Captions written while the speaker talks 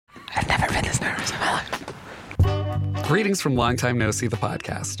Greetings from Long Time No See, the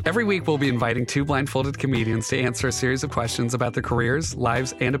podcast. Every week, we'll be inviting two blindfolded comedians to answer a series of questions about their careers,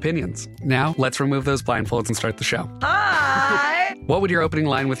 lives, and opinions. Now, let's remove those blindfolds and start the show. Hi! What would your opening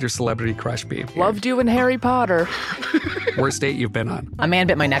line with your celebrity crush be? Loved you in Harry Potter. Worst date you've been on? A man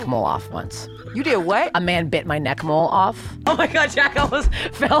bit my neck mole off once. You did what? A man bit my neck mole off. Oh my God, Jack almost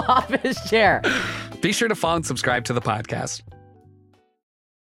fell off his chair. Be sure to follow and subscribe to the podcast.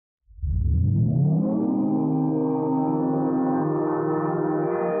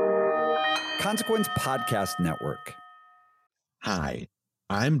 Consequence Podcast Network. Hi,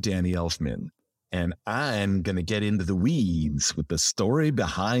 I'm Danny Elfman, and I'm going to get into the weeds with the story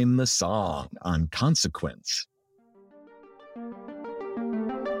behind the song on Consequence.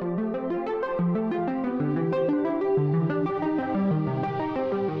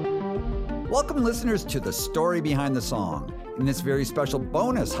 Welcome, listeners, to the story behind the song. In this very special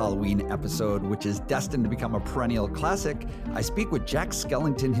bonus Halloween episode, which is destined to become a perennial classic, I speak with Jack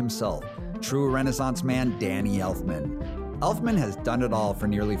Skellington himself, true Renaissance man Danny Elfman. Elfman has done it all for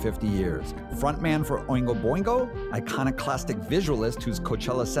nearly 50 years. Frontman for Oingo Boingo, iconoclastic visualist whose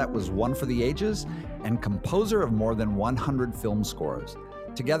Coachella set was one for the ages, and composer of more than 100 film scores.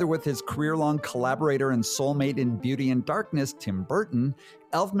 Together with his career-long collaborator and soulmate in Beauty and Darkness, Tim Burton,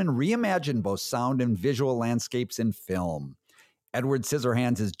 Elfman reimagined both sound and visual landscapes in film. Edward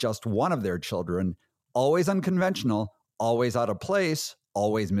Scissorhands is just one of their children, always unconventional, always out of place,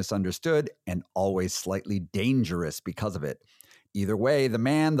 always misunderstood, and always slightly dangerous because of it. Either way, the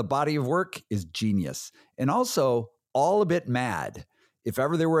man, the body of work is genius, and also all a bit mad. If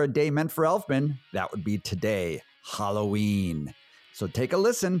ever there were a day meant for Elfman, that would be today, Halloween. So take a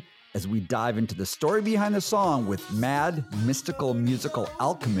listen as we dive into the story behind the song with mad, mystical musical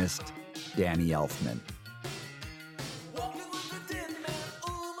alchemist, Danny Elfman.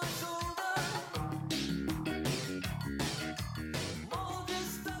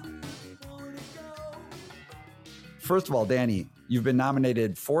 First of all, Danny, you've been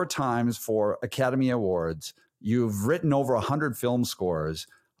nominated 4 times for Academy Awards. You've written over 100 film scores,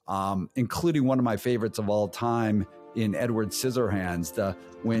 including one of my favorites of all time in Edward Scissorhands.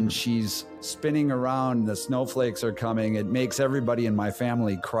 When she's spinning around, the snowflakes are coming. It makes everybody in my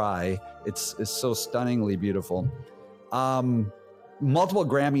family cry. It's so stunningly beautiful. Multiple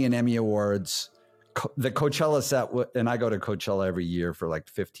Grammy and Emmy Awards. The Coachella set, and I go to Coachella every year for like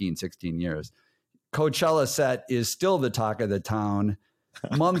 15, 16 years. Coachella set is still the talk of the town.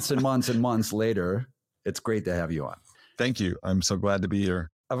 Months and months and months later, it's great to have you on. Thank you. I'm so glad to be here.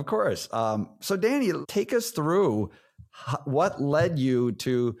 Of course. So Danny, take us through what led you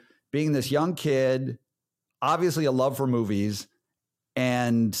to being this young kid, obviously a love for movies,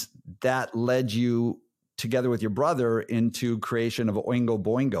 and that led you together with your brother into creation of Oingo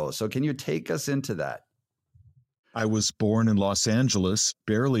Boingo. So can you take us into that? I was born in Los Angeles,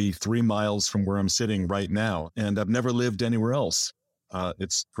 barely 3 miles from where I'm sitting right now, and I've never lived anywhere else.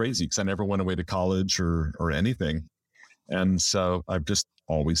 It's crazy because I never went away to college or anything. And so I've just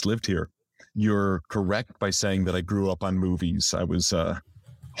always lived here. You're correct by saying that I grew up on movies. I was a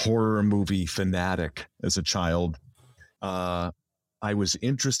horror movie fanatic as a child. I was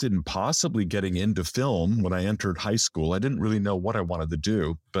interested in possibly getting into film when I entered high school. I didn't really know what I wanted to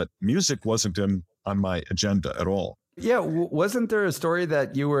do, but music wasn't on my agenda at all. Yeah, wasn't there a story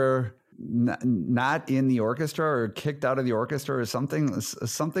that you were not in the orchestra or kicked out of the orchestra or something?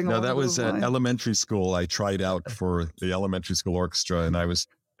 No, that was at elementary school. I tried out for the elementary school orchestra, and I was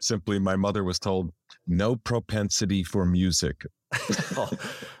my mother was told, no propensity for music. Oh,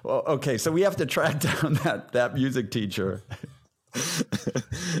 well, okay, so we have to track down that music teacher.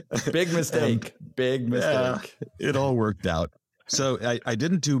 Big mistake. Big mistake. Yeah, it all worked out. So I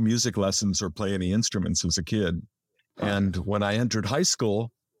didn't do music lessons or play any instruments as a kid. And when I entered high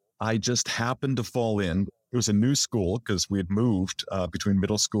school, I just happened to fall in. It was a new school because we had moved between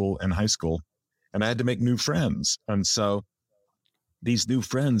middle school and high school, and I had to make new friends. And so these new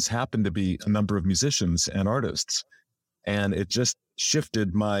friends happened to be a number of musicians and artists. And it just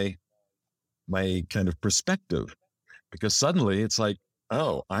shifted my kind of perspective, because suddenly it's like,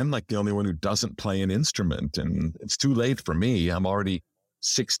 oh, I'm like the only one who doesn't play an instrument, and it's too late for me. I'm already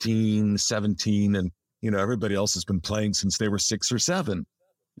 16, 17, and everybody else has been playing since they were 6 or 7.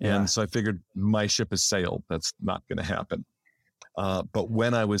 Yeah. And so I figured my ship has sailed. That's not going to happen. But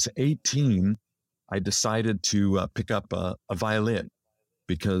when I was 18, I decided to pick up a violin,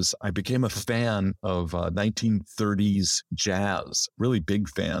 because I became a fan of 1930s jazz, really big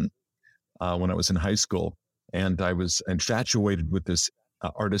fan when I was in high school. And I was infatuated with this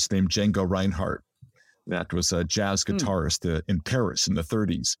artist named Django Reinhardt. That was a jazz guitarist in Paris in the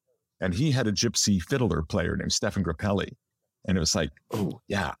 30s. And he had a gypsy fiddler player named Stefan Grappelli. And it was like, oh,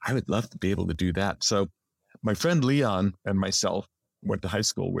 yeah, I would love to be able to do that. So my friend Leon and myself went to high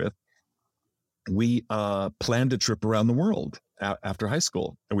school with, we planned a trip around the world after high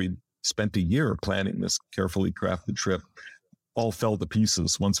school. And we spent a year planning this carefully crafted trip. All fell to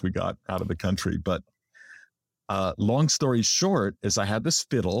pieces once we got out of the country. But long story short is I had this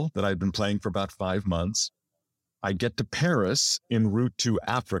fiddle that I'd been playing for about 5 months. I get to Paris en route to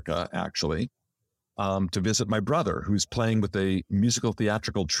Africa, actually, to visit my brother, who's playing with a musical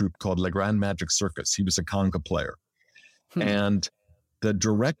theatrical troupe called Le Grand Magic Circus. He was a conga player. And the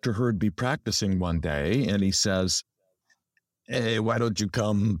director heard me practicing one day, and he says, hey, why don't you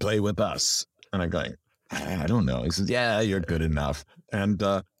come play with us? And I'm going, I don't know. He says, yeah, you're good enough. And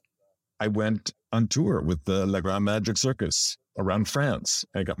I went on tour with the Le Grand Magic Circus around France.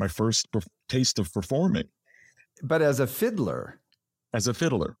 I got my first taste of performing. But as a fiddler. As a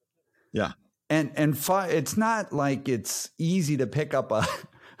fiddler, yeah. And it's not like it's easy to pick up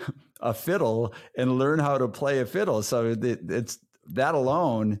a fiddle and learn how to play a fiddle. So it's that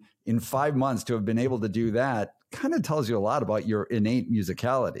alone in 5 months to have been able to do that kind of tells you a lot about your innate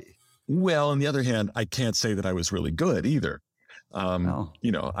musicality. Well, on the other hand, I can't say that I was really good either. No.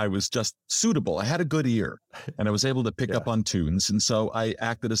 You know, I was just suitable. I had a good ear and I was able to pick up on tunes. And so I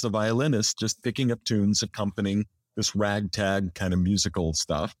acted as a violinist, just picking up tunes, accompanying this ragtag kind of musical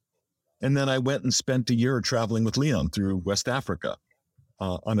stuff. And then I went and spent a year traveling with Leon through West Africa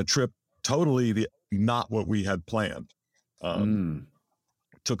on a trip totally not what we had planned.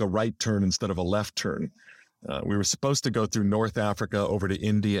 Took a right turn instead of a left turn. We were supposed to go through North Africa over to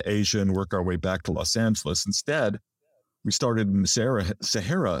India, Asia, and work our way back to Los Angeles. Instead, we started in the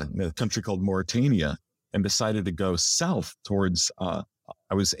Sahara, in a country called Mauritania, and decided to go south towards, I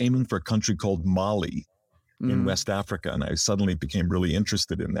was aiming for a country called Mali in West Africa, and I suddenly became really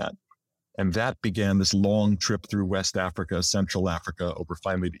interested in that. And that began this long trip through West Africa, Central Africa, over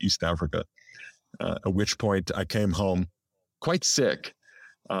finally to East Africa, at which point I came home quite sick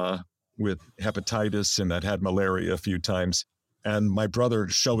with hepatitis, and I'd had malaria a few times. And my brother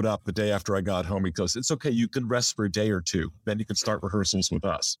showed up the day after I got home. He goes, it's okay, you can rest for a day or two. Then you can start rehearsals with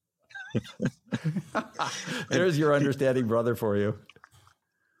us. There's your understanding brother for you.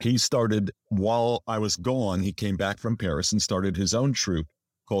 He started, while I was gone, he came back from Paris and started his own troupe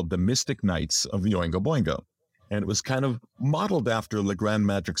called the Mystic Knights of the Oingo Boingo. And it was kind of modeled after Le Grand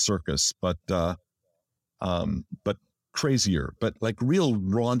Magic Circus, but crazier, but like real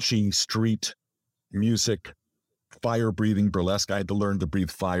raunchy street music, fire-breathing burlesque. I had to learn to breathe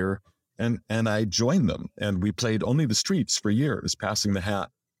fire, and I joined them, and we played only the streets for years, passing the hat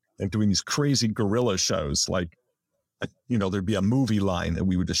and doing these crazy guerrilla shows. Like, you know, there'd be a movie line, and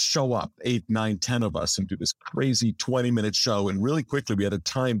we would just show up, 8, 9, 10 of us, and do this crazy 20-minute show. And really quickly, we had a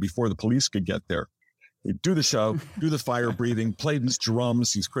time before the police could get there. We'd do the show, do the fire breathing, play these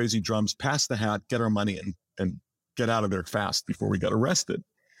drums, these crazy drums, pass the hat, get our money, and get out of there fast before we got arrested.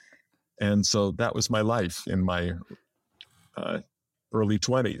 And so that was my life in my early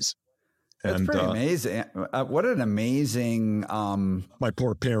 20s. That's pretty amazing. What an amazing... my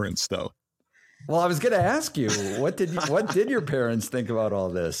poor parents, though. Well, I was going to ask you, what did your parents think about all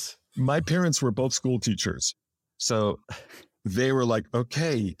this? My parents were both school teachers. So they were like,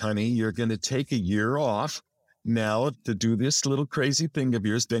 okay, honey, you're going to take a year off now to do this little crazy thing of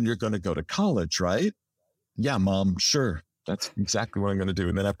yours. Then you're going to go to college, right? Yeah, Mom, sure. That's exactly what I'm going to do.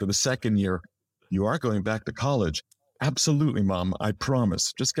 And then after the second year, you are going back to college. Absolutely, Mom. I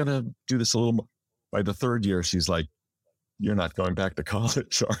promise. Just going to do this a little more. By the third year, she's like, you're not going back to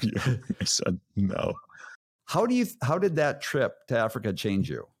college, are you? I said, no. How did that trip to Africa change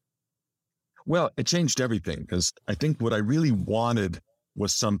you? Well, it changed everything, because I think what I really wanted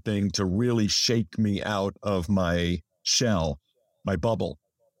was something to really shake me out of my shell, my bubble.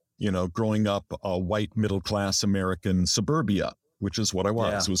 You know, growing up a white middle-class American suburbia, which is what I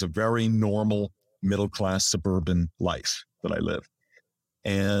was. Yeah. It was a very normal middle-class suburban life that I lived.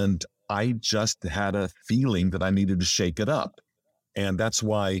 And I just had a feeling that I needed to shake it up. And that's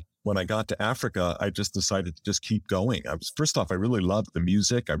why when I got to Africa, I just decided to just keep going. First off, I really loved the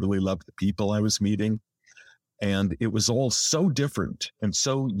music. I really loved the people I was meeting. And it was all so different and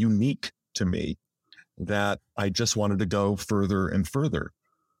so unique to me that I just wanted to go further and further.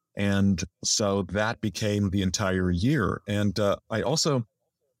 And so that became the entire year. And I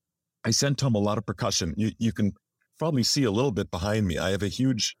sent home a lot of percussion. You can probably see a little bit behind me. I have a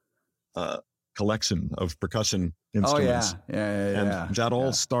huge collection of percussion instruments. Oh, yeah. And that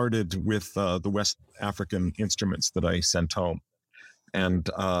all started with the West African instruments that I sent home. And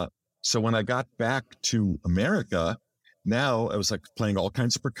so when I got back to America, now I was like playing all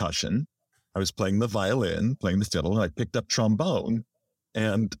kinds of percussion. I was playing the violin, playing the fiddle, and I picked up trombone.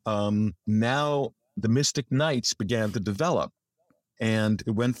 And now the Mystic Knights began to develop. And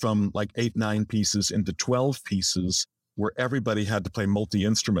it went from like 8, 9 pieces into 12 pieces where everybody had to play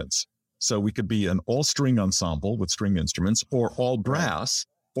multi-instruments. So we could be an all-string ensemble with string instruments, or all brass,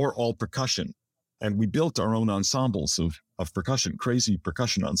 or all percussion. And we built our own ensembles of percussion, crazy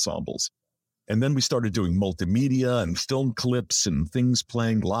percussion ensembles. And then we started doing multimedia and film clips and things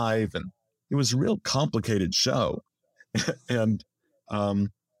playing live. And it was a real complicated show. And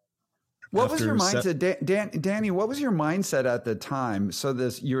what was your mindset, Danny? What was your mindset at the time? So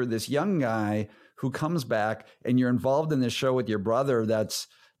you're this young guy who comes back, and you're involved in this show with your brother.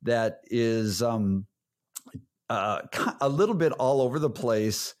 That is a little bit all over the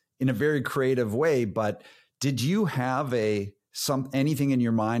place in a very creative way. But did you have anything in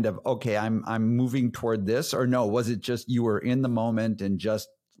your mind of, okay, I'm moving toward this, or no? Was it just you were in the moment and just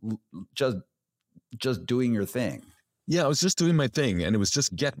doing your thing? Yeah, I was just doing my thing, and it was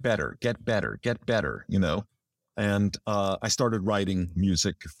just get better, you know? And I started writing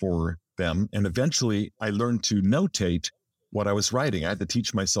music for them. And eventually I learned to notate what I was writing. I had to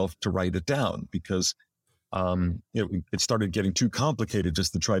teach myself to write it down because it started getting too complicated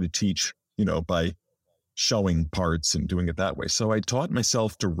just to try to teach, you know, by showing parts and doing it that way. So I taught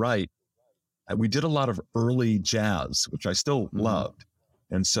myself to write. We did a lot of early jazz, which I still loved.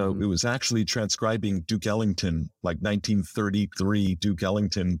 And so it was actually transcribing Duke Ellington, like 1933 Duke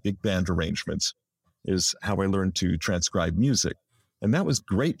Ellington big band arrangements is how I learned to transcribe music. And that was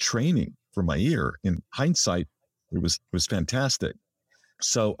great training for my ear. In hindsight, it was fantastic.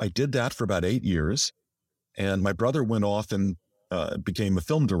 So I did that for about 8 years. And my brother went off and became a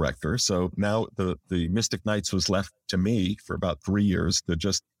film director. So now the Mystic Knights was left to me for about 3 years to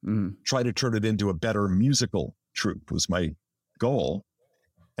just try to turn it into a better musical troupe was my goal.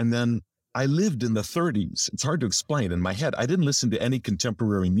 And then I lived in the 30s. It's hard to explain. In my head, I didn't listen to any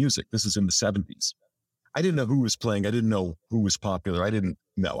contemporary music. This is in the 70s. I didn't know who was playing. I didn't know who was popular. I didn't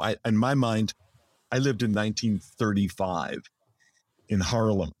know. In my mind, I lived in 1935 in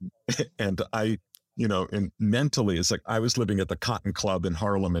Harlem. And and mentally, it's like I was living at the Cotton Club in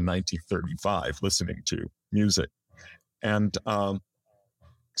Harlem in 1935, listening to music. And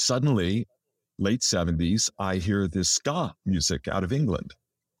suddenly, late 70s, I hear this ska music out of England.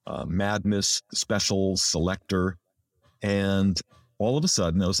 Madness, Special, Selector. And all of a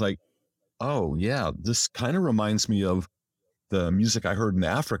sudden I was like, oh yeah, this kind of reminds me of the music I heard in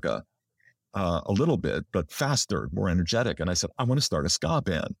Africa a little bit, but faster, more energetic. And I said, I want to start a ska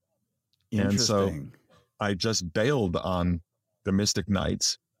band. And so I just bailed on the Mystic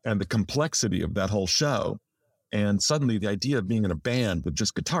Knights and the complexity of that whole show. And suddenly the idea of being in a band with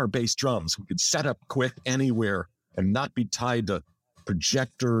just guitar, bass, drums, we could set up quick anywhere and not be tied to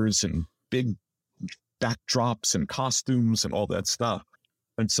projectors and big backdrops and costumes and all that stuff.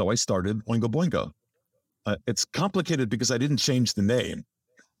 And so I started Oingo Boingo. It's complicated because I didn't change the name.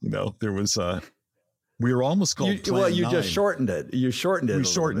 You know, there was we were almost called Plan 9. Just shortened it. You shortened it. We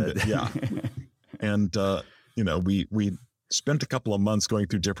shortened it, yeah. And we spent a couple of months going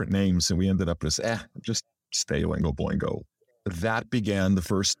through different names, and we ended up as just stay Oingo Boingo. That began the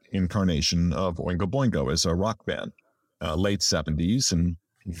first incarnation of Oingo Boingo as a rock band. Late 70s, and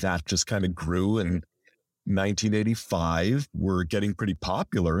that just kind of grew. In 1985, we're getting pretty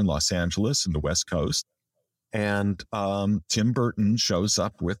popular in Los Angeles and the West Coast. And Tim Burton shows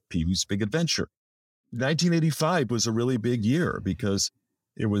up with Pee-wee's Big Adventure. 1985 was a really big year because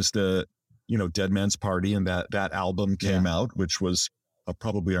it was the, Dead Man's Party, and that album came out, which was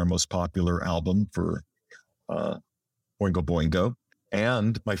probably our most popular album for Oingo Boingo.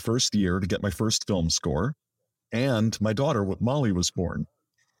 And my first year to get my first film score. And my daughter, Molly, was born.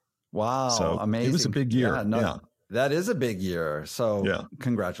 Wow. So amazing. It was a big year. Yeah. That is a big year. So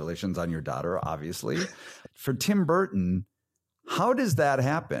congratulations on your daughter, obviously. For Tim Burton, how does that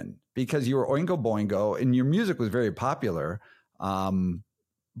happen? Because you were Oingo Boingo and your music was very popular.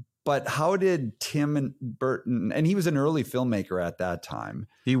 But how did Tim Burton, and he was an early filmmaker at that time.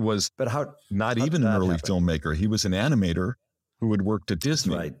 He was not even an early filmmaker. He was an animator who had worked at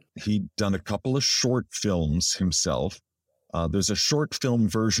Disney. Right. He'd done a couple of short films himself. There's a short film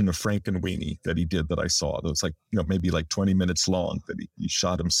version of Frankenweenie that he did that I saw. That was maybe 20 minutes long that he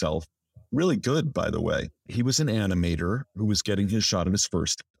shot himself. Really good, by the way. He was an animator who was getting his shot at his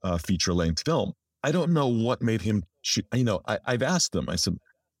first feature-length film. I don't know what made him, I've asked him, I said,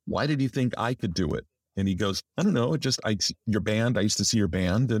 why did you think I could do it? And he goes, I don't know, your band, I used to see your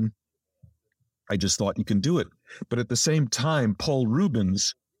band, and I just thought you can do it. But at the same time, Paul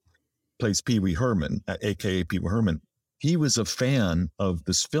Rubens plays Pee Wee Herman, a.k.a. Pee Wee Herman. he was a fan of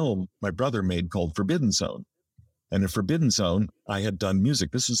this film my brother made called Forbidden Zone. And in Forbidden Zone, I had done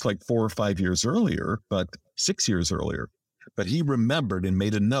music. This was like 4 or 5 years earlier, but 6 years earlier. But he remembered and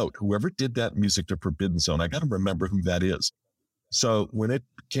made a note, whoever did that music to Forbidden Zone, I got to remember who that is. So when it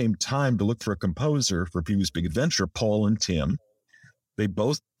came time to look for a composer for Pee-wee's Big Adventure, Paul and Tim, they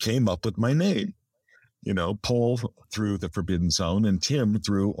both came up with my name. You know, Paul through the Forbidden Zone and Tim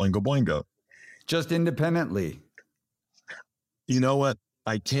through Oingo Boingo. Just independently. You know what?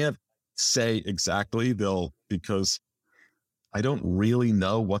 I can't say exactly, because I don't really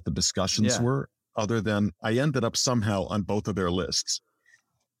know what the discussions were, other than I ended up somehow on both of their lists.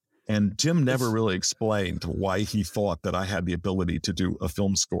 And Tim never really explained why he thought that I had the ability to do a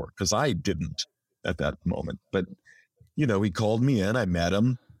film score, because I didn't at that moment. But, you know, he called me in, I met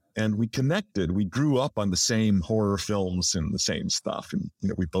him, and we connected. We grew up on the same horror films and the same stuff. And, you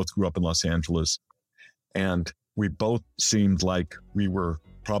know, we both grew up in Los Angeles, and we both seemed like we were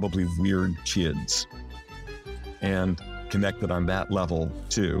probably weird kids, and connected on that level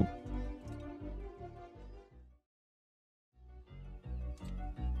too.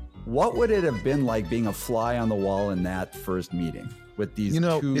 What would it have been like being a fly on the wall in that first meeting with these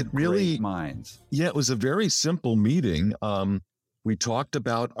two great minds? Yeah, it was a very simple meeting. We talked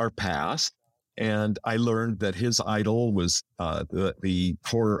about our past, and I learned that his idol was the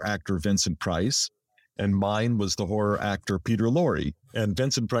horror actor Vincent Price, and mine was the horror actor Peter Lorre. And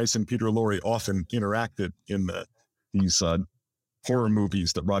Vincent Price and Peter Lorre often interacted in these horror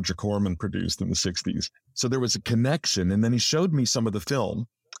movies that Roger Corman produced in the 60s. So there was a connection, and then he showed me some of the film,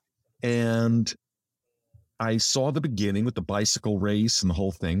 and I saw the beginning with the bicycle race and the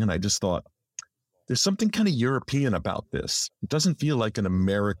whole thing, and I just thought, there's something kind of European about this. It doesn't feel like an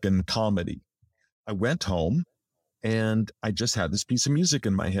American comedy. I went home, and I just had this piece of music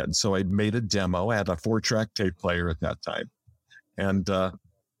in my head. So I made a demo. I had a 4-track tape player at that time. And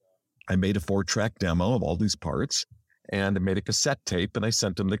I made a 4-track demo of all these parts, and I made a cassette tape, and I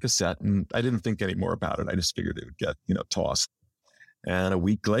sent them the cassette, and I didn't think any more about it. I just figured it would get, tossed. And a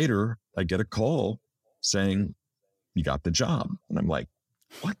week later, I get a call saying, you got the job. And I'm like,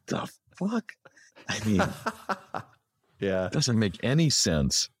 what the fuck? I mean, yeah, it doesn't make any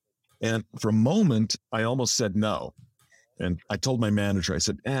sense. And for a moment, I almost said no. And I told my manager, I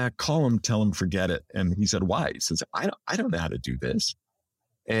said, call him, tell him, forget it. And he said, why? He says, I don't know how to do this.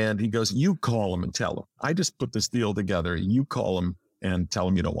 And he goes, you call him and tell him. I just put this deal together. You call him and tell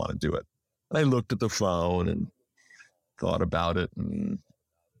him you don't want to do it. And I looked at the phone and thought about it. And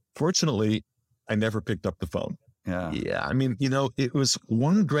fortunately, I never picked up the phone. Yeah. I mean, it was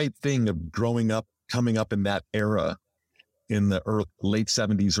one great thing of growing up, coming up in that era in the late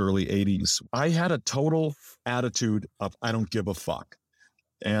 70s, early 80s. I had a total attitude of, I don't give a fuck.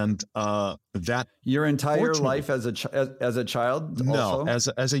 And that your entire life as a child? No,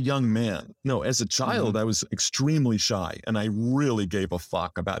 also? as a young man. No, as a child, I was extremely shy, and I really gave a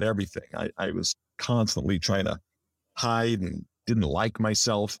fuck about everything. I was constantly trying to hide and didn't like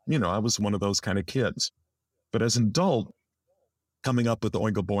myself. I was one of those kind of kids. But as an adult, coming up with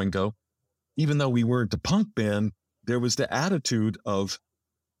Oingo Boingo, even though we weren't a punk band, there was the attitude of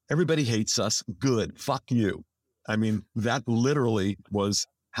everybody hates us. Good. Fuck you. I mean, that literally was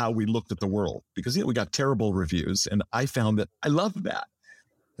how we looked at the world, because we got terrible reviews, and I found that I loved that.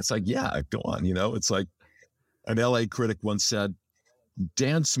 It's like, yeah, go on. It's like an LA critic once said,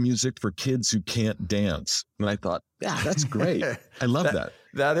 dance music for kids who can't dance. And I thought, yeah, that's great. I love that.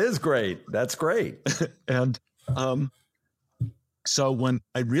 That is great. That's great. And so when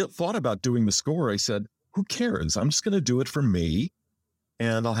I thought about doing the score, I said, who cares? I'm just going to do it for me,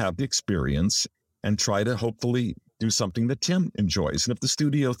 and I'll have the experience and try to hopefully do something that Tim enjoys. And if the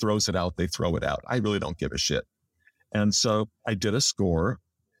studio throws it out, they throw it out. I really don't give a shit. And so I did a score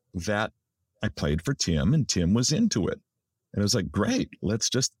that I played for Tim, and Tim was into it. And it was like, great, let's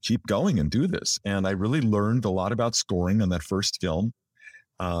just keep going and do this. And I really learned a lot about scoring on that first film,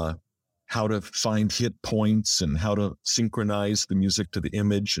 how to find hit points and how to synchronize the music to the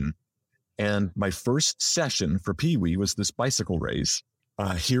image. And my first session for Pee-wee was this bicycle race.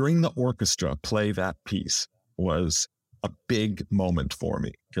 Hearing the orchestra play that piece was a big moment for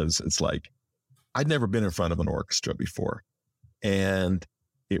me, because it's like, I'd never been in front of an orchestra before. And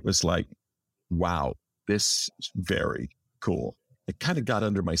it was like, wow, this is very cool. It kind of got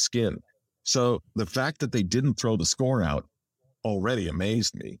under my skin. So the fact that they didn't throw the score out already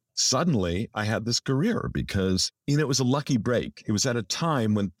amazed me. Suddenly I had this career because, it was a lucky break. It was at a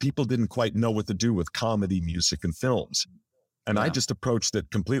time when people didn't quite know what to do with comedy music and films. And I just approached it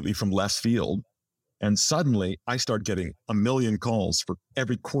completely from left field And suddenly I start getting a million calls for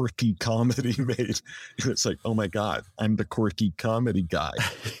every quirky comedy made. And it's like, oh my God, I'm the quirky comedy guy.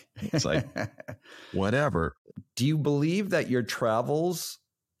 It's like, whatever. Do you believe that your travels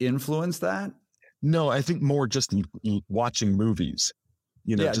influence that? No, I think more just watching movies,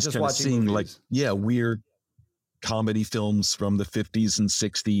 just kind of seeing movies. Weird comedy films from the 50s and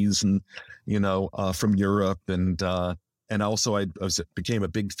 60s and, from Europe. And also I became a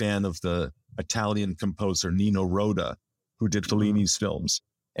big fan of the Italian composer Nino Rota, who did Fellini's films.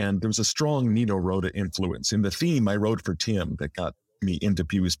 And there was a strong Nino Rota influence. In the theme I wrote for Tim that got me into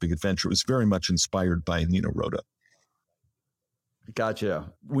Pee-wee's Big Adventure, it was very much inspired by Nino Rota.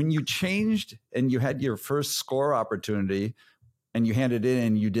 Gotcha. When you changed and you had your first score opportunity and you handed it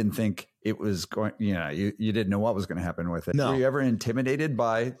in, you didn't think it was going, you didn't know what was going to happen with it. No. Were you ever intimidated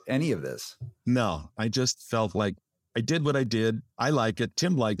by any of this? No, I just felt like I did what I did. I like it.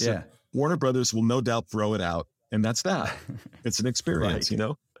 Tim likes it. Warner Brothers will no doubt throw it out. And that's that. It's an experience,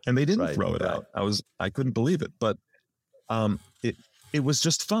 and they didn't throw it out. I couldn't believe it, but it was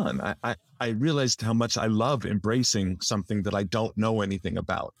just fun. I realized how much I love embracing something that I don't know anything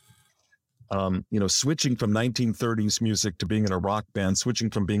about. Switching from 1930s music to being in a rock band, switching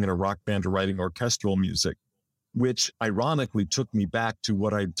from being in a rock band to writing orchestral music, which ironically took me back to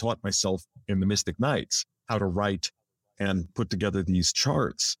what I taught myself in the Mystic Knights, how to write and put together these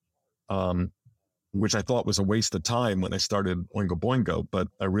charts, which I thought was a waste of time when I started Oingo Boingo. But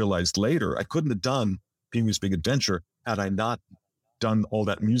I realized later I couldn't have done Pee-wee's Big Adventure had I not done all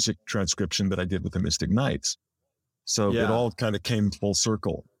that music transcription that I did with the Mystic Knights. So it all kind of came full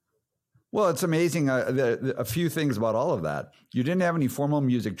circle. Well, it's amazing. A few things about all of that. You didn't have any formal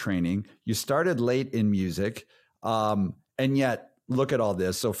music training. You started late in music. And yet look at all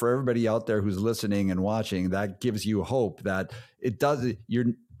this. So for everybody out there who's listening and watching, that gives you hope that it does.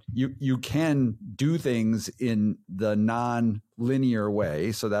 You can do things in the non-linear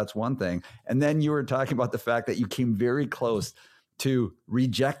way. So that's one thing. And then you were talking about the fact that you came very close to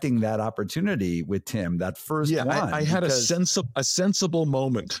rejecting that opportunity with Tim, that first one. I had a sensible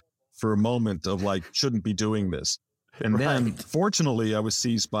moment for a moment of like, shouldn't be doing this. And then fortunately I was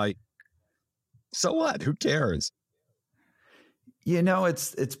seized by, so what? Who cares?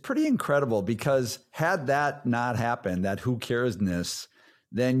 It's pretty incredible, because had that not happened, that who caresness,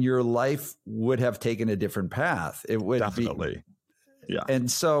 then your life would have taken a different path. It would definitely. Yeah. And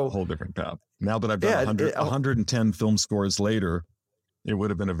so a whole different path. Now that I've done 110 film scores later, it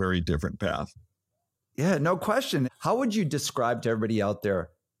would have been a very different path. Yeah, no question. How would you describe to everybody out there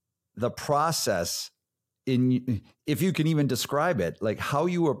the process if you can even describe it, like how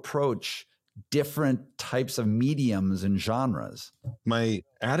you approach different types of mediums and genres? My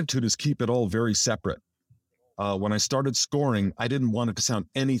attitude is keep it all very separate. When I started scoring, I didn't want it to sound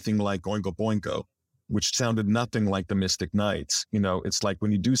anything like Oingo Boingo, which sounded nothing like the Mystic Knights. It's like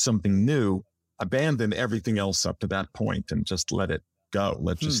when you do something new, abandon everything else up to that point and just let it go.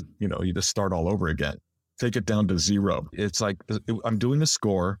 Let's just, you just start all over again. Take it down to zero. It's like, I'm doing a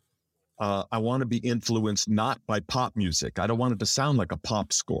score. I want to be influenced not by pop music. I don't want it to sound like a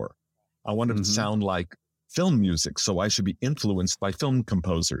pop score. I want it to sound like film music. So I should be influenced by film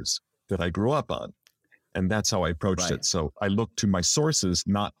composers that I grew up on. And that's how I approached it. So I looked to my sources,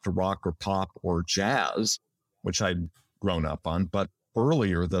 not to rock or pop or jazz, which I'd grown up on, but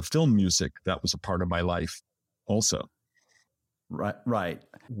earlier, the film music that was a part of my life also. Right.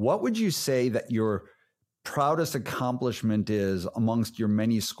 What would you say that your proudest accomplishment is amongst your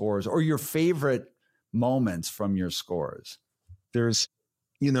many scores, or your favorite moments from your scores? There's,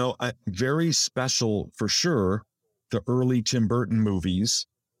 very special for sure, the early Tim Burton movies,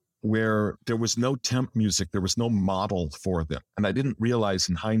 where there was no temp music, there was no model for them. And I didn't realize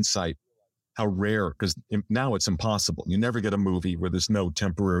in hindsight how rare, because now it's impossible. You never get a movie where there's no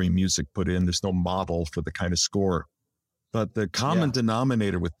temporary music put in, there's no model for the kind of score. But the common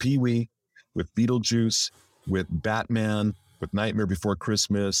denominator with Pee-wee, with Beetlejuice, with Batman, with Nightmare Before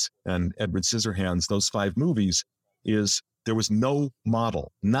Christmas, and Edward Scissorhands, those 5 movies, is there was no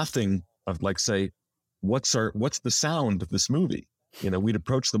model, nothing of like, say, what's the sound of this movie? We'd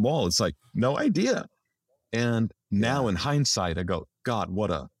approach the wall. It's like, no idea. And now in hindsight, I go, God,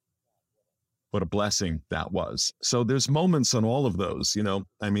 what a blessing that was. So there's moments on all of those,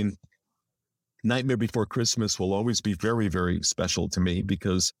 Nightmare Before Christmas will always be very, very special to me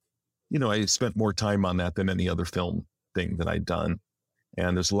because, I spent more time on that than any other film thing that I'd done.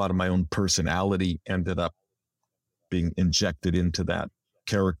 And there's a lot of my own personality ended up being injected into that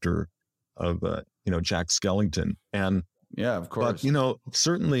character of, Jack Skellington. And yeah, of course. But,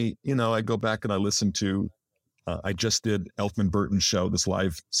 certainly, I go back and I listen to, I just did Elfman Burton's show, this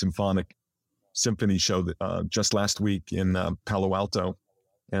live symphonic symphony show that, just last week in Palo Alto.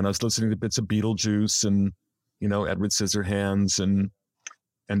 And I was listening to bits of Beetlejuice and, Edward Scissorhands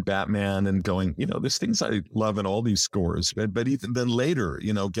and Batman and going, there's things I love in all these scores. But even then later,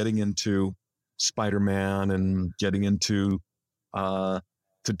 getting into Spider-Man and getting into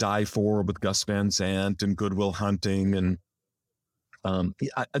To Die For with Gus Van Sant and Good Will Hunting. And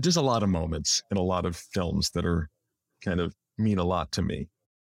there's a lot of moments in a lot of films that are kind of mean a lot to me.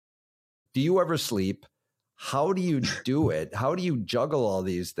 Do you ever sleep? How do you do it? How do you juggle all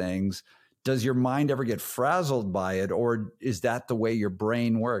these things? Does your mind ever get frazzled by it? Or is that the way your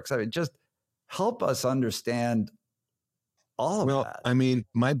brain works? I mean, just help us understand all of that. I mean,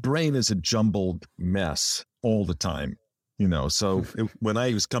 my brain is a jumbled mess all the time, so when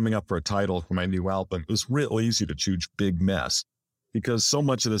I was coming up for a title for my new album, it was real easy to choose Big Mess because so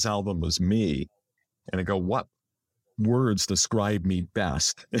much of this album was me. And I go, what words describe me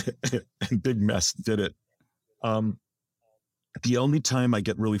best? And Big Mess did it. The only time I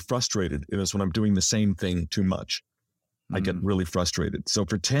get really frustrated is when I'm doing the same thing too much. I get really frustrated. So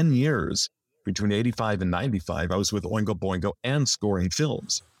for 10 years, between 85 and 95, I was with Oingo Boingo and scoring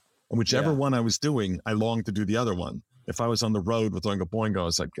films. And whichever one I was doing, I longed to do the other one. If I was on the road with Oingo Boingo, I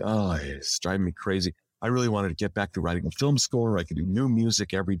was like, oh, it's driving me crazy. I really wanted to get back to writing a film score. I could do new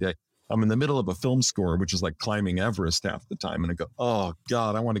music every day. I'm in the middle of a film score, which is like climbing Everest half the time. And I go, oh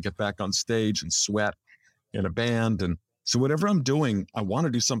God, I want to get back on stage and sweat in a band. And so whatever I'm doing, I want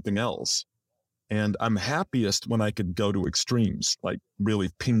to do something else. And I'm happiest when I could go to extremes, like really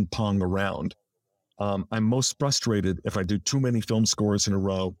ping pong around. I'm most frustrated if I do too many film scores in a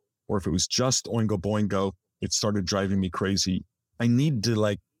row, or if it was just Oingo Boingo, it started driving me crazy. I need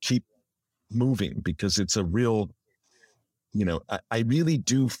to keep moving because it's a real, I really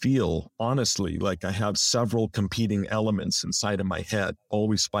do feel honestly like I have several competing elements inside of my head,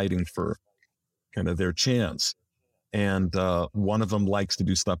 always fighting for kind of their chance. And one of them likes to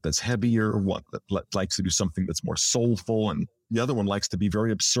do stuff that's heavier, one that likes to do something that's more soulful, and the other one likes to be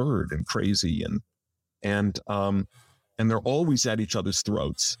very absurd and crazy. And they're always at each other's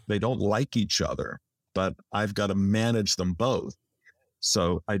throats. They don't like each other, but I've got to manage them both.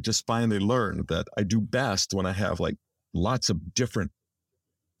 So I just finally learned that I do best when I have lots of different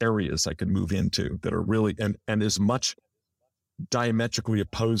areas I can move into that are really, and as much diametrically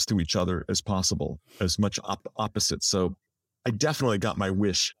opposed to each other as possible, as much opposite. So I definitely got my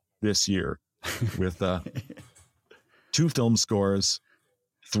wish this year with 2 film scores,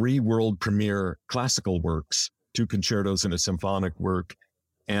 3 world premiere classical works, 2 concertos and a symphonic work,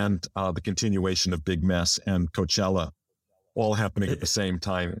 and the continuation of Big Mess and Coachella all happening at the same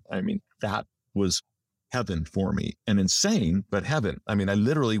time. I mean, that was heaven for me, and insane, but heaven. I mean, I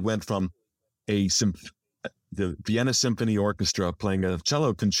literally went from the Vienna Symphony Orchestra playing a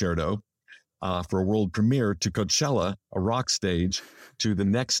cello concerto for a world premiere to Coachella, a rock stage, to the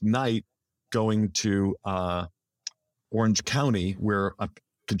next night going to Orange County, where a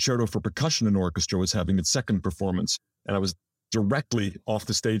concerto for percussion and orchestra was having its second performance. And I was directly off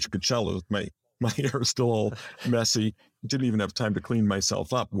the stage at Coachella with my hair still all messy. Didn't even have time to clean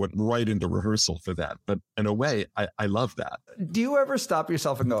myself up. Went right into rehearsal for that. But in a way, I love that. Do you ever stop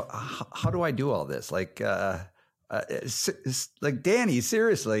yourself and go, how do I do all this? Like Danny,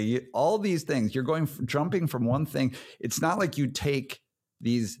 seriously, all these things, you're jumping from one thing. It's not like you take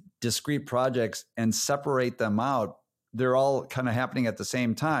these discrete projects and separate them out. They're all kind of happening at the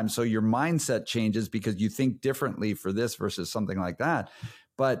same time. So your mindset changes because you think differently for this versus something like that.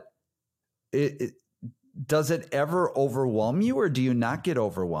 But does it ever overwhelm you, or do you not get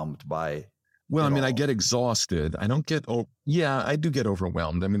overwhelmed by? Well, I mean, I get exhausted. I don't get, I do get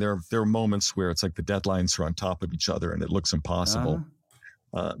overwhelmed. I mean, there are moments where it's like the deadlines are on top of each other and it looks impossible.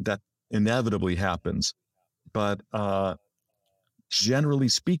 That inevitably happens. But generally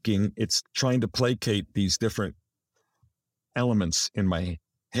speaking, it's trying to placate these different elements in my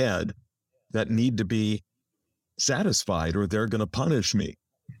head that need to be satisfied or they're going to punish me.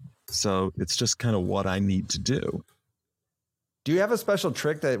 So it's just kind of what I need to do. Do you have a special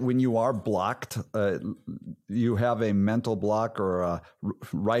trick that when you are blocked, you have a mental block or a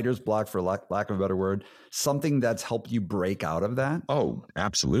writer's block, for lack of a better word, something that's helped you break out of that? Oh,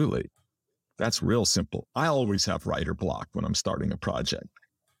 absolutely. That's real simple. I always have writer block when I'm starting a project.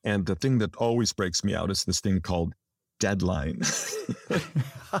 And the thing that always breaks me out is this thing called deadline.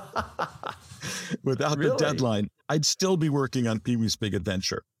 Without the deadline, I'd still be working on Pee-wee's Big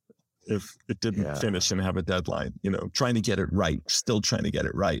Adventure if it didn't finish and have a deadline, trying to get it right, still trying to get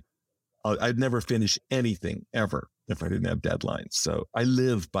it right. I'd never finish anything ever if I didn't have deadlines. So I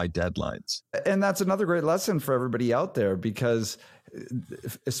live by deadlines. And that's another great lesson for everybody out there, because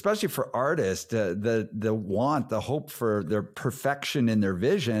especially for artists, the want, the hope for their perfection in their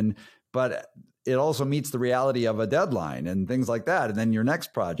vision, but it also meets the reality of a deadline and things like that. And then your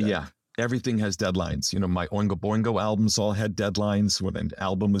next project. Yeah. Everything has deadlines. My Oingo Boingo albums all had deadlines when an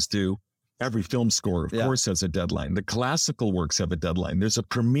album was due. Every film score, of course, has a deadline. The classical works have a deadline. There's a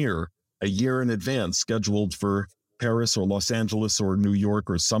premiere a year in advance scheduled for Paris or Los Angeles or New York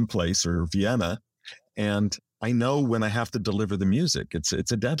or someplace or Vienna. And I know when I have to deliver the music, it's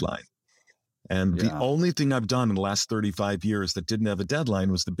a deadline. And the only thing I've done in the last 35 years that didn't have a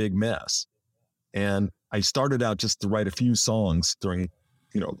deadline was The Big Mess. And I started out just to write a few songs during,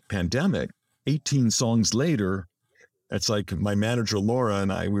 pandemic. 18 songs later, it's like my manager, Laura, and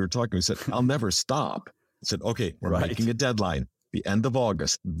I, we were talking, we said, I'll never stop. I said, okay, we're making a deadline. The end of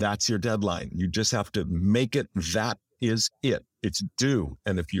August, that's your deadline. You just have to make it. That is it. It's due.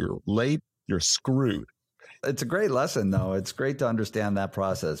 And if you're late, you're screwed. It's a great lesson, though. It's great to understand that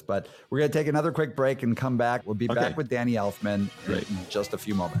process. But we're going to take another quick break and come back. We'll be back with Danny Elfman in just a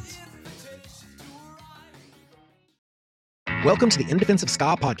few moments. Welcome to the In Defense of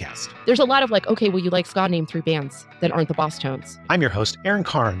Ska podcast. There's a lot of okay, well, you like ska, name 3 bands that aren't the Boss Tones. I'm your host, Aaron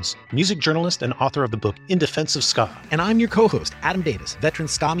Carnes, music journalist and author of the book In Defense of Ska. And I'm your co-host, Adam Davis, veteran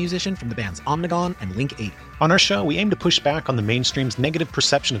ska musician from the bands Omnigone and Link 80. On our show, we aim to push back on the mainstream's negative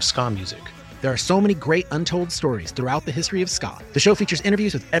perception of ska music. There are so many great untold stories throughout the history of ska. The show features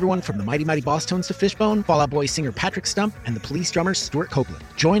interviews with everyone from the Mighty Mighty Boss Tones to Fishbone, Fall Out Boy singer Patrick Stump, and the Police drummer Stuart Copeland.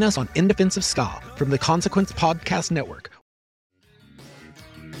 Join us on In Defense of Ska from the Consequence Podcast Network.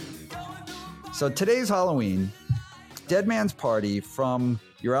 So today's Halloween, Dead Man's Party from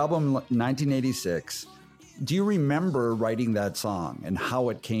your album 1986. Do you remember writing that song and how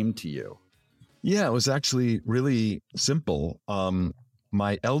it came to you? Yeah, it was actually really simple.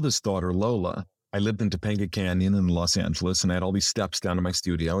 My eldest daughter, Lola, I lived in Topanga Canyon in Los Angeles, and I had all these steps down to my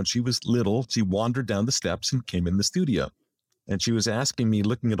studio, and she was little. She wandered down the steps and came in the studio. And she was asking me,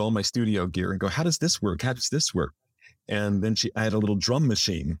 looking at all my studio gear and go, how does this work? How does this work? And then I had a little drum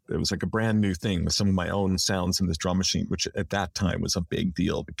machine. It was like a brand new thing with some of my own sounds in this drum machine, which at that time was a big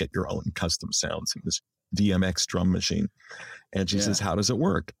deal to get your own custom sounds in this DMX drum machine. And she says, how does it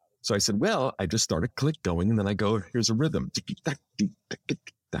work? So I said, well, I just started click going, and then I go, here's a rhythm. Just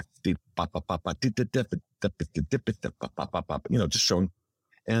showing.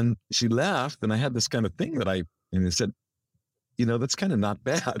 And she laughed, and I had this kind of thing and I said, that's kind of not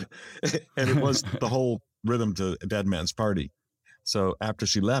bad. And it was the whole rhythm to Dead Man's Party. So after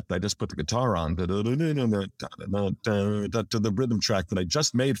she left, I just put the guitar on to the rhythm track that I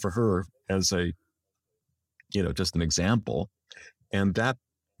just made for her as just an example. And that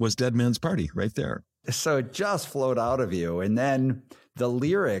was Dead Man's Party right there. So it just flowed out of you. And then the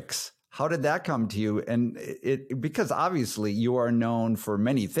lyrics, how did that come to you? And because obviously you are known for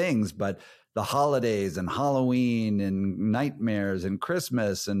many things, but the holidays and Halloween and nightmares and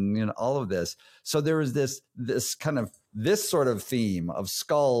Christmas and all of this. So there was this sort of theme of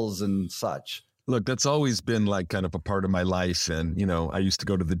skulls and such. Look, that's always been like kind of a part of my life. And, I used to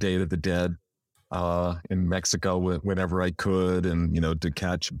go to the Day of the Dead in Mexico whenever I could, and, to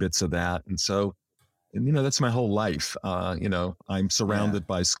catch bits of that. And so, that's my whole life. I'm surrounded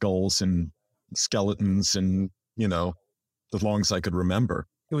by skulls and skeletons and, as long as I could remember.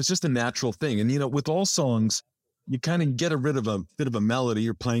 It was just a natural thing. And, with all songs, you kind of get rid of a bit of a melody.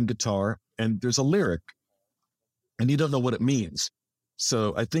 You're playing guitar and there's a lyric and you don't know what it means.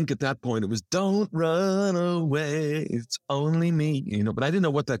 So I think at that point it was, don't run away, it's only me, but I didn't know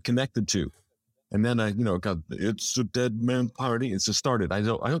what that connected to. And then I, got, it's a dead man party. It's just started. I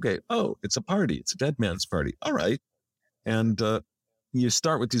go, okay, it's a party. It's a dead man's party. All right. And you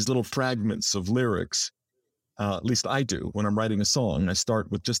start with these little fragments of lyrics. At least I do when I'm writing a song. I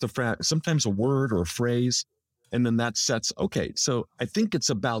start with just sometimes a word or a phrase, and then that sets, okay, so I think it's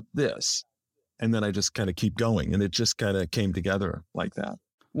about this. And then I just kind of keep going, and it just kind of came together like that.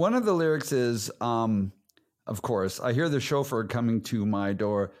 One of the lyrics is, of course, I hear the chauffeur coming to my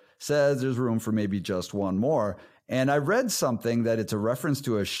door, says there's room for maybe just one more. And I read something that it's a reference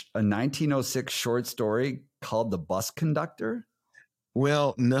to a 1906 short story called The Bus Conductor.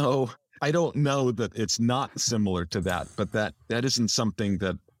 Well, no. I don't know that it's not similar to that, but that isn't something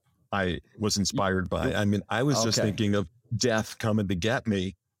that I was inspired by. I mean, I was just thinking of death coming to get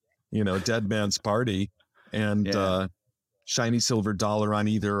me, Dead Man's Party and shiny silver dollar on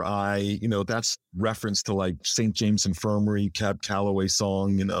either eye. That's reference to like St. James Infirmary, Cab Calloway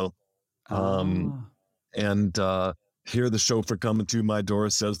song, and hear the chauffeur coming to my door,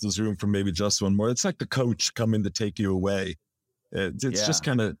 says there's room for maybe just one more. It's like the coach coming to take you away. It's just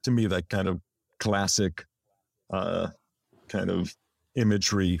kind of, to me, that kind of classic kind kind of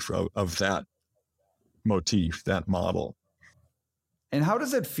imagery of that motif, that model. And how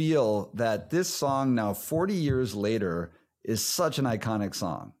does it feel that this song now 40 years later is such an iconic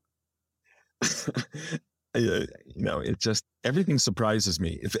song? It just, everything surprises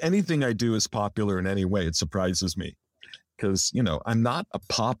me. If anything I do is popular in any way, it surprises me. Because, I'm not a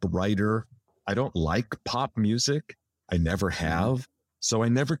pop writer. I don't like pop music. I never have. So I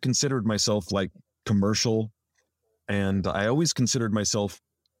never considered myself like commercial. And I always considered myself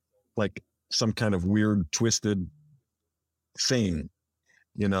like some kind of weird, twisted thing.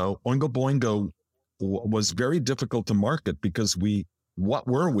 Oingo Boingo was very difficult to market because what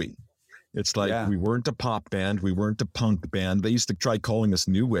were we? It's like we weren't a pop band. We weren't a punk band. They used to try calling us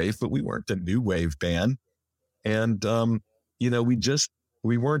new wave, but we weren't a new wave band. And,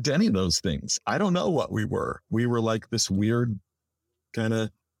 we weren't any of those things. I don't know what we were. We were like this weird kind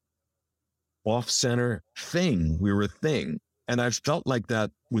of off-center thing. We were a thing. And I've felt like that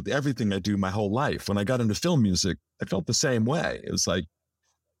with everything I do my whole life. When I got into film music, I felt the same way. It was like,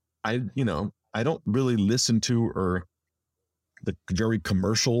 I don't really listen to or the very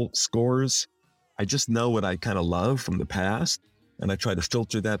commercial scores. I just know what I kind of love from the past. And I try to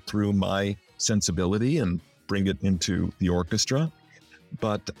filter that through my sensibility and bring it into the orchestra.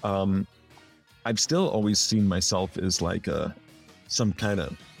 But I've still always seen myself as like some kind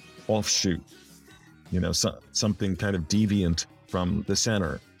of offshoot, something kind of deviant from the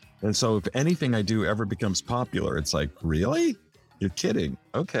center. And so if anything I do ever becomes popular, it's like, really? You're kidding.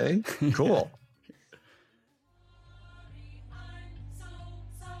 Okay, cool.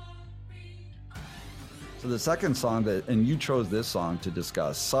 So the second song and you chose this song to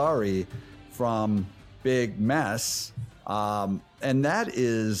discuss, Sorry, from Big Mess. And that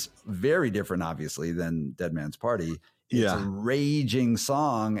is very different, obviously, than Dead Man's Party. It's a raging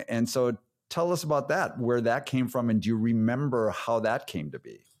song. And so tell us about that, where that came from. And do you remember how that came to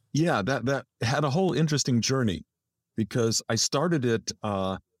be? Yeah, that had a whole interesting journey because I started it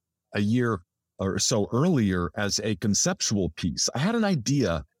a year or so earlier as a conceptual piece. I had an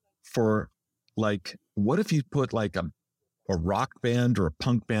idea for like, what if you put like a rock band or a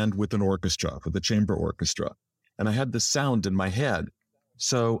punk band with an orchestra, with a chamber orchestra? And I had this sound in my head.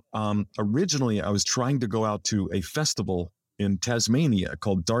 So originally I was trying to go out to a festival in Tasmania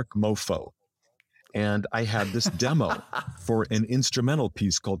called Dark Mofo. And I had this demo for an instrumental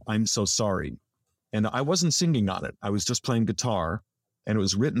piece called I'm So Sorry. And I wasn't singing on it. I was just playing guitar. And it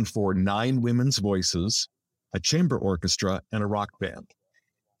was written for 9 women's voices, a chamber orchestra, and a rock band.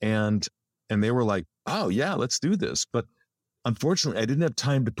 And they were like, oh, yeah, let's do this. But unfortunately, I didn't have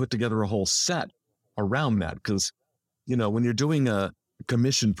time to put together a whole set around that because, when you're doing a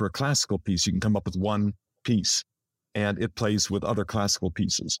commission for a classical piece, you can come up with one piece and it plays with other classical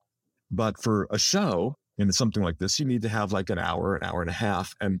pieces. But for a show and something like this, you need to have like an hour and a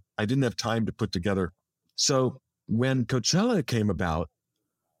half. And I didn't have time to put together. So when Coachella came about,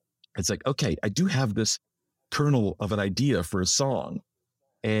 it's like, okay, I do have this kernel of an idea for a song.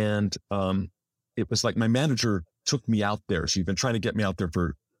 And it was like my manager took me out there. She'd been trying to get me out there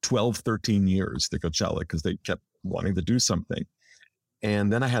for 12, 13 years to Coachella because they kept wanting to do something.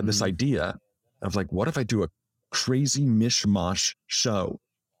 And then I had this idea of like, what if I do a crazy mishmash show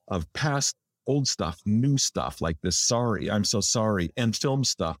of past old stuff, new stuff like this, Sorry, I'm So Sorry, and film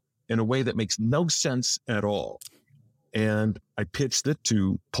stuff in a way that makes no sense at all. And I pitched it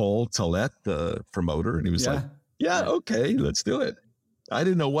to Paul Tollett, the promoter, and he was like, yeah, okay, let's do it. I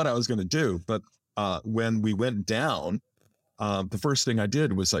didn't know what I was going to do, but when we went down, the first thing I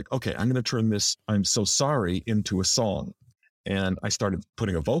did was like, okay, I'm going to turn this I'm So Sorry into a song. And I started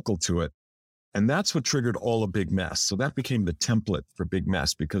putting a vocal to it. And that's what triggered all of Big Mess. So that became the template for Big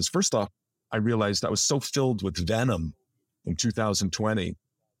Mess because first off, I realized I was so filled with venom in 2020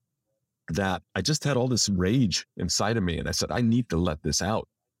 that I just had all this rage inside of me. And I said, I need to let this out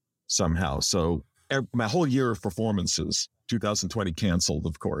somehow. So my whole year of performances, 2020 canceled,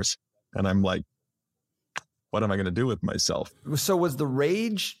 of course. And I'm like, what am I going to do with myself? So was the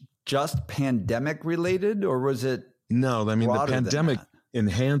rage just pandemic related or was it? No, I mean, the pandemic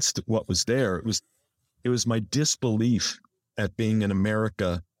enhanced what was there. It was my disbelief at being in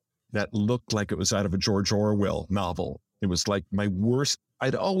America that looked like it was out of a George Orwell novel. It was like my worst.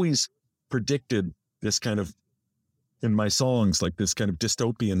 I'd always predicted this kind of, in my songs, like this kind of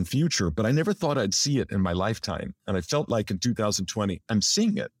dystopian future, but I never thought I'd see it in my lifetime. And I felt like in 2020, I'm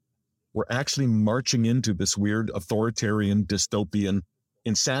seeing it. We're actually marching into this weird authoritarian dystopian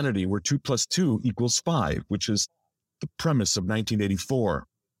insanity where 2 + 2 = 5, which is the premise of 1984.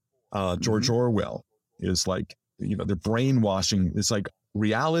 George Orwell is like, they're brainwashing. It's like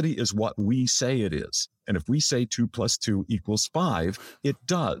reality is what we say it is. And if we say 2 + 2 = 5, it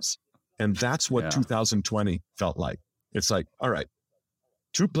does. And that's what 2020 felt like. It's like, all right,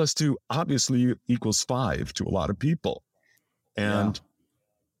 2 + 2 obviously equals 5 to a lot of people. And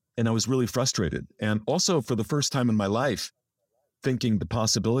I was really frustrated. And also for the first time in my life, thinking the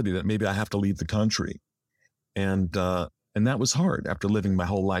possibility that maybe I have to leave the country. And that was hard after living my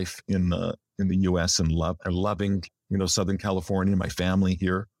whole life in the US and loving, Southern California, my family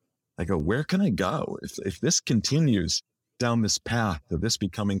here. I go, where can I go? If this continues down this path of this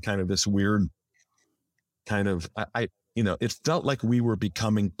becoming kind of this weird kind of, it felt like we were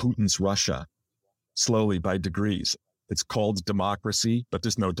becoming Putin's Russia slowly by degrees. It's called democracy, but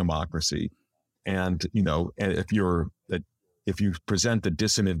there's no democracy. And, and if you present a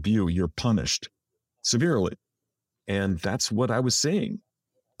dissonant view, you're punished severely. And that's what I was seeing.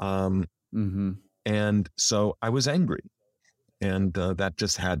 And so I was angry, and that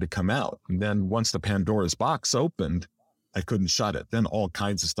just had to come out. And then once the Pandora's box opened, I couldn't shut it. Then all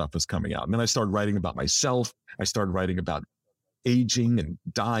kinds of stuff was coming out. And then I started writing about myself. I started writing about aging and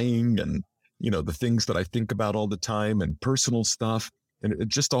dying and, the things that I think about all the time and personal stuff. And it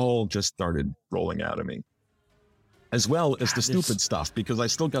just all started rolling out of me. As well as the stupid stuff, because I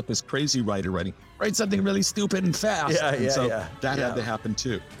still got this crazy writer writing, write something really stupid and fast. That had to happen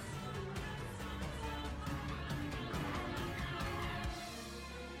too.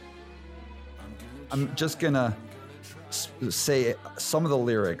 I'm just going to say some of the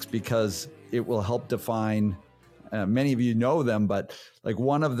lyrics because it will help define, many of you know them, but like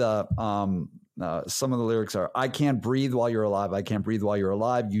one of the, some of the lyrics are, I can't breathe while you're alive. I can't breathe while you're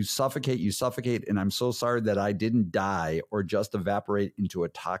alive. You suffocate. And I'm so sorry that I didn't die or just evaporate into a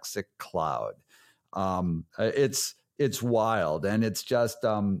toxic cloud. It's wild. And it's just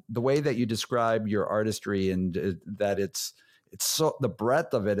the way that you describe your artistry and that it's so the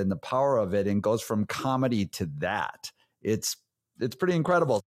breadth of it and the power of it and goes from comedy to that. It's pretty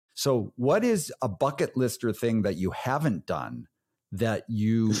incredible. So what is a bucket lister thing that you haven't done that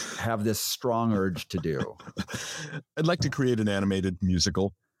you have this strong urge to do? I'd like to create an animated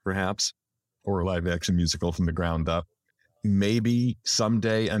musical, perhaps, or a live action musical from the ground up. Maybe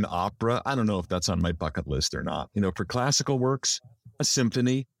someday an opera. I don't know if that's on my bucket list or not. For classical works, a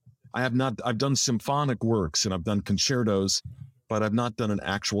symphony. I've done symphonic works and I've done concertos, but I've not done an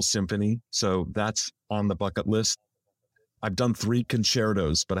actual symphony. So that's on the bucket list. I've done 3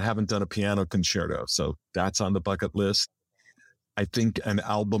 concertos, but I haven't done a piano concerto. So that's on the bucket list. I think an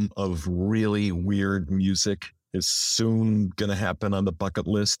album of really weird music is soon going to happen on the bucket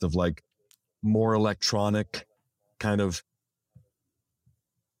list of like more electronic kind of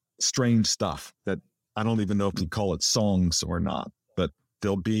strange stuff that I don't even know if you call it songs or not, but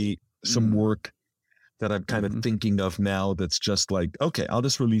there'll be some work that I'm kind of thinking of now that's just like, okay, I'll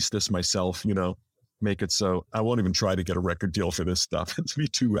just release this myself, make it so I won't even try to get a record deal for this stuff. It's be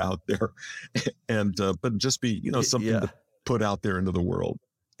too out there. And, but just be, something to put out there into the world.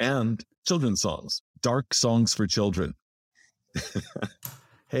 And children's songs, dark songs for children.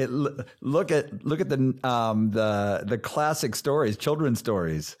 Hey, look at the classic stories, children's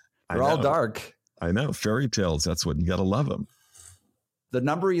stories. They're all dark. I know. Fairy tales. That's what you got to love them. The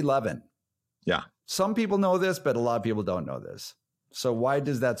number 11. Yeah. Some people know this, but a lot of people don't know this. So why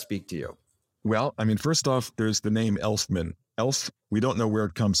does that speak to you? Well, I mean, first off, there's the name Elfman. Elf, we don't know where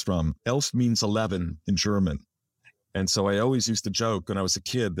it comes from. Elf means 11 in German. And so I always used to joke when I was a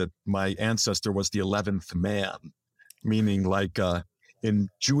kid that my ancestor was the 11th man, meaning like in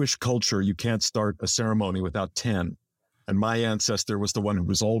Jewish culture, you can't start a ceremony without 10. And my ancestor was the one who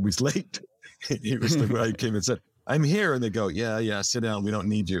was always late. He was the guy who came and said, I'm here. And they go, yeah, sit down. We don't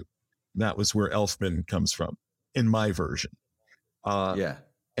need you. That was where Elfman comes from in my version.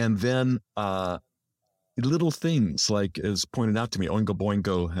 And then little things like, as pointed out to me, Oingo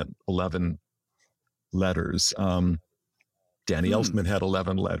Boingo had 11 letters. Danny Elfman had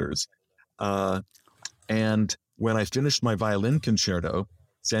 11 letters. And when I finished my violin concerto,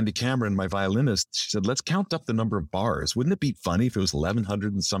 Sandy Cameron, my violinist, she said, let's count up the number of bars. Wouldn't it be funny if it was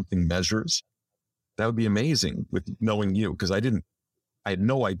 1,100 and something measures? That would be amazing with knowing you, because I had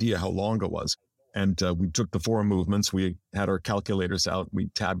no idea how long it was. And we took the 4 movements. We had our calculators out. We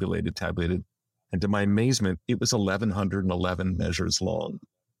tabulated. And to my amazement, it was 1,111 measures long.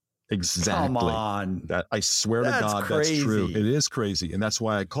 Exactly. Come on. That, I swear to God, crazy. That's true. It is crazy. And that's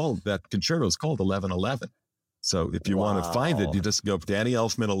why I called that concerto is called 1111. So if you want to find it, you just go Danny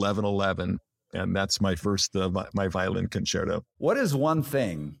Elfman 1111. And that's my first, my violin concerto. What is one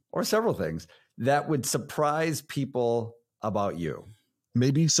thing or several things that would surprise people about you?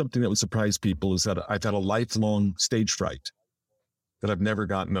 Maybe something that would surprise people is that I've had a lifelong stage fright. that I've never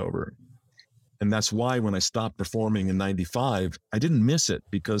gotten over. And that's why when I stopped performing in 95, I didn't miss it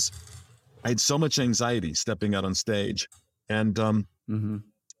because I had so much anxiety stepping out on stage. And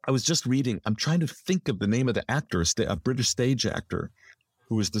I was just reading, I'm trying to think of the name of the actor, a British stage actor,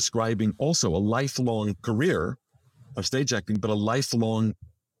 who was describing also a lifelong career of stage acting, but a lifelong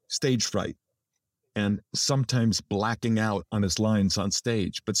stage fright and sometimes blacking out on his lines on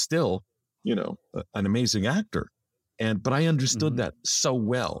stage, but still, an amazing actor. But I understood that so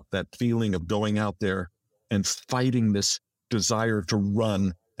well, that feeling of going out there and fighting this desire to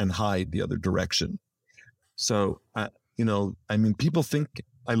run and hide the other direction. So, people think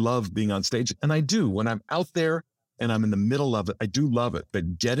I love being on stage, and I do. When I'm out there and I'm in the middle of it, I do love it.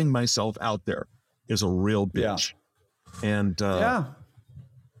 But getting myself out there is a real bitch. Yeah. And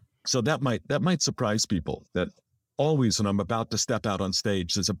so that might surprise people, that always when I'm about to step out on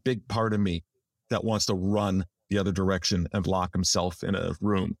stage, there's a big part of me that wants to run the other direction and lock himself in a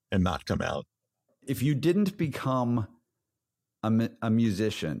room and not come out. If you didn't become a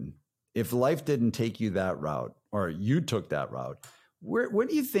musician, if life didn't take you that route, or you took that route, what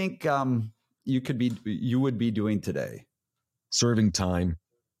do you think you would be doing today? Serving time.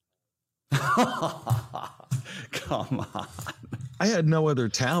 Come on. I had no other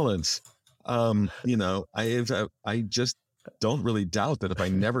talents. I just don't really doubt that if I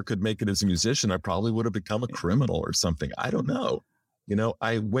never could make it as a musician, I probably would have become a criminal or something. I don't know.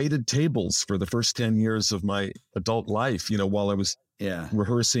 I waited tables for the first 10 years of my adult life, while I was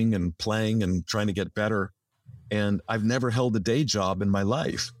rehearsing and playing and trying to get better. And I've never held a day job in my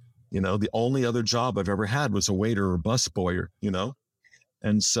life. The only other job I've ever had was a waiter or busboy,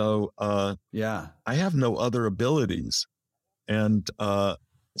 And so, I have no other abilities. And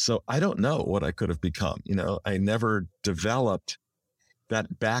so I don't know what I could have become. I never developed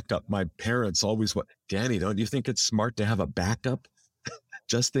that backup. My parents always Danny, don't you think it's smart to have a backup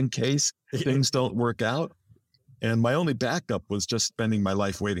just in case things don't work out? And my only backup was just spending my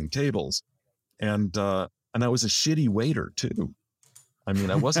life waiting tables. And I was a shitty waiter too. I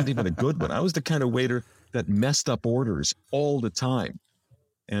mean, I wasn't even a good one. I was the kind of waiter that messed up orders all the time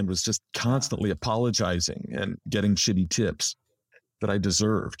and was just constantly apologizing and getting shitty tips that I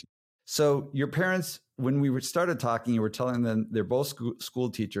deserved. So your parents, when we started talking, you were telling them they're both school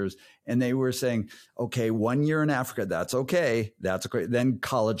teachers, and they were saying, okay, 1 year in Africa, that's okay. That's great. Then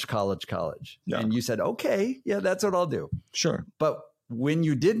college. Yeah. And you said, okay, yeah, that's what I'll do. Sure. But when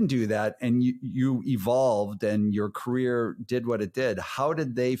you didn't do that and you evolved and your career did what it did, how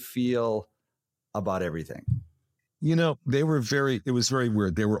did they feel about everything? It was very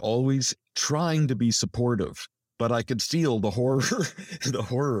weird. They were always trying to be supportive, but I could feel the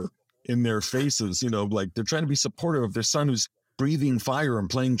horror in their faces, like they're trying to be supportive of their son who's breathing fire and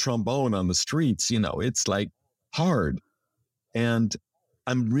playing trombone on the streets. It's like hard. And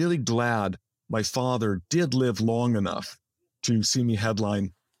I'm really glad my father did live long enough to see me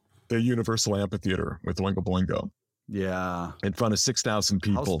headline the Universal Amphitheater with Oingo Boingo. Yeah. In front of 6,000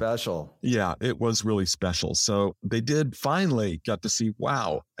 people. How special. Yeah, it was really special. So they did finally got to see,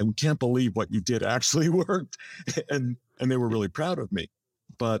 wow, and we can't believe what you did actually worked. And they were really proud of me.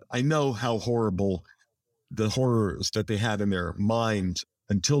 But I know how horrible the horrors that they had in their mind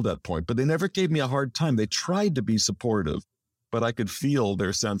until that point. But they never gave me a hard time. They tried to be supportive, but I could feel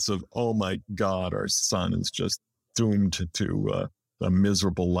their sense of, oh my God, our son is just doomed to a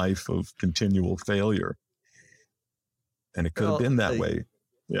miserable life of continual failure. And it could have been that way.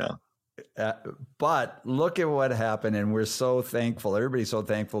 Yeah. But look at what happened. And we're so thankful. Everybody's so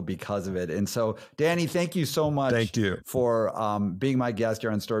thankful because of it. And so, Danny, thank you so much. Thank you for being my guest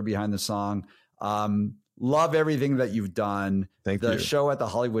here on Story Behind the Song. Love everything that you've done. Thank you. The show at the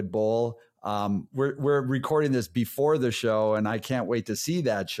Hollywood Bowl. We're recording this before the show, and I can't wait to see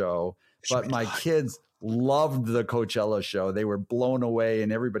that show. But my kids loved the Coachella show. They were blown away,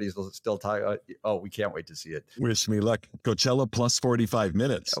 and everybody's still talking. Oh, we can't wait to see it. Wish me luck. Coachella plus 45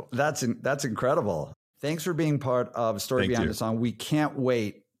 minutes. Oh, that's incredible. Thanks for being part of Story Behind the Song. We can't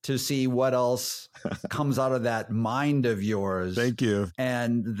wait to see what else comes out of that mind of yours. Thank you.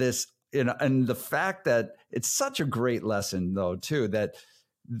 And this, and the fact that it's such a great lesson, though, too, that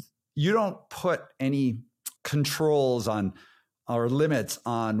you don't put any controls on or limits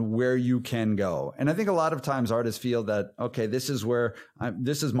on where you can go. And I think a lot of times artists feel that, okay, this is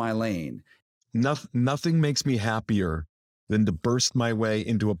my lane. Nothing makes me happier than to burst my way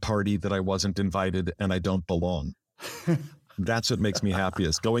into a party that I wasn't invited and I don't belong. That's what makes me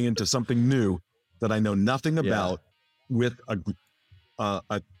happiest. Going into something new that I know nothing about with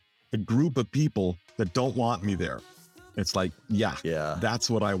a group of people that don't want me there. It's like, yeah, that's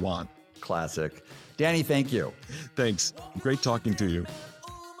what I want. Classic. Danny, thank you. Thanks. Great talking to you.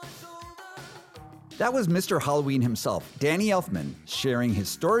 That was Mr. Halloween himself, Danny Elfman, sharing his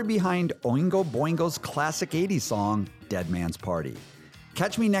story behind Oingo Boingo's classic 80s song, Dead Man's Party.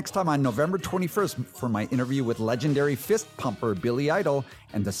 Catch me next time on November 21st for my interview with legendary fist pumper Billy Idol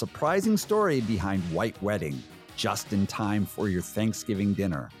and the surprising story behind White Wedding, just in time for your Thanksgiving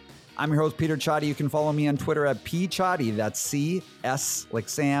dinner. I'm your host, Peter Chadi. You can follow me on Twitter at pchadi. That's C-S like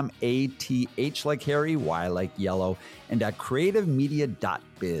Sam, A-T-H like Harry, Y like yellow, and at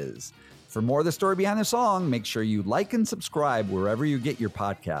creativemedia.biz. For more of the story behind the song, make sure you like and subscribe wherever you get your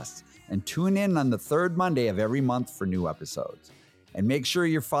podcasts, and tune in on the third Monday of every month for new episodes. And make sure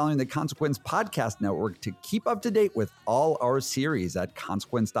you're following the Consequence Podcast Network to keep up to date with all our series at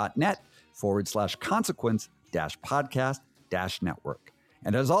consequence.net/consequence-podcast-network.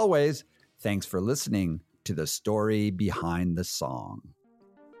 And as always, thanks for listening to the story behind the song.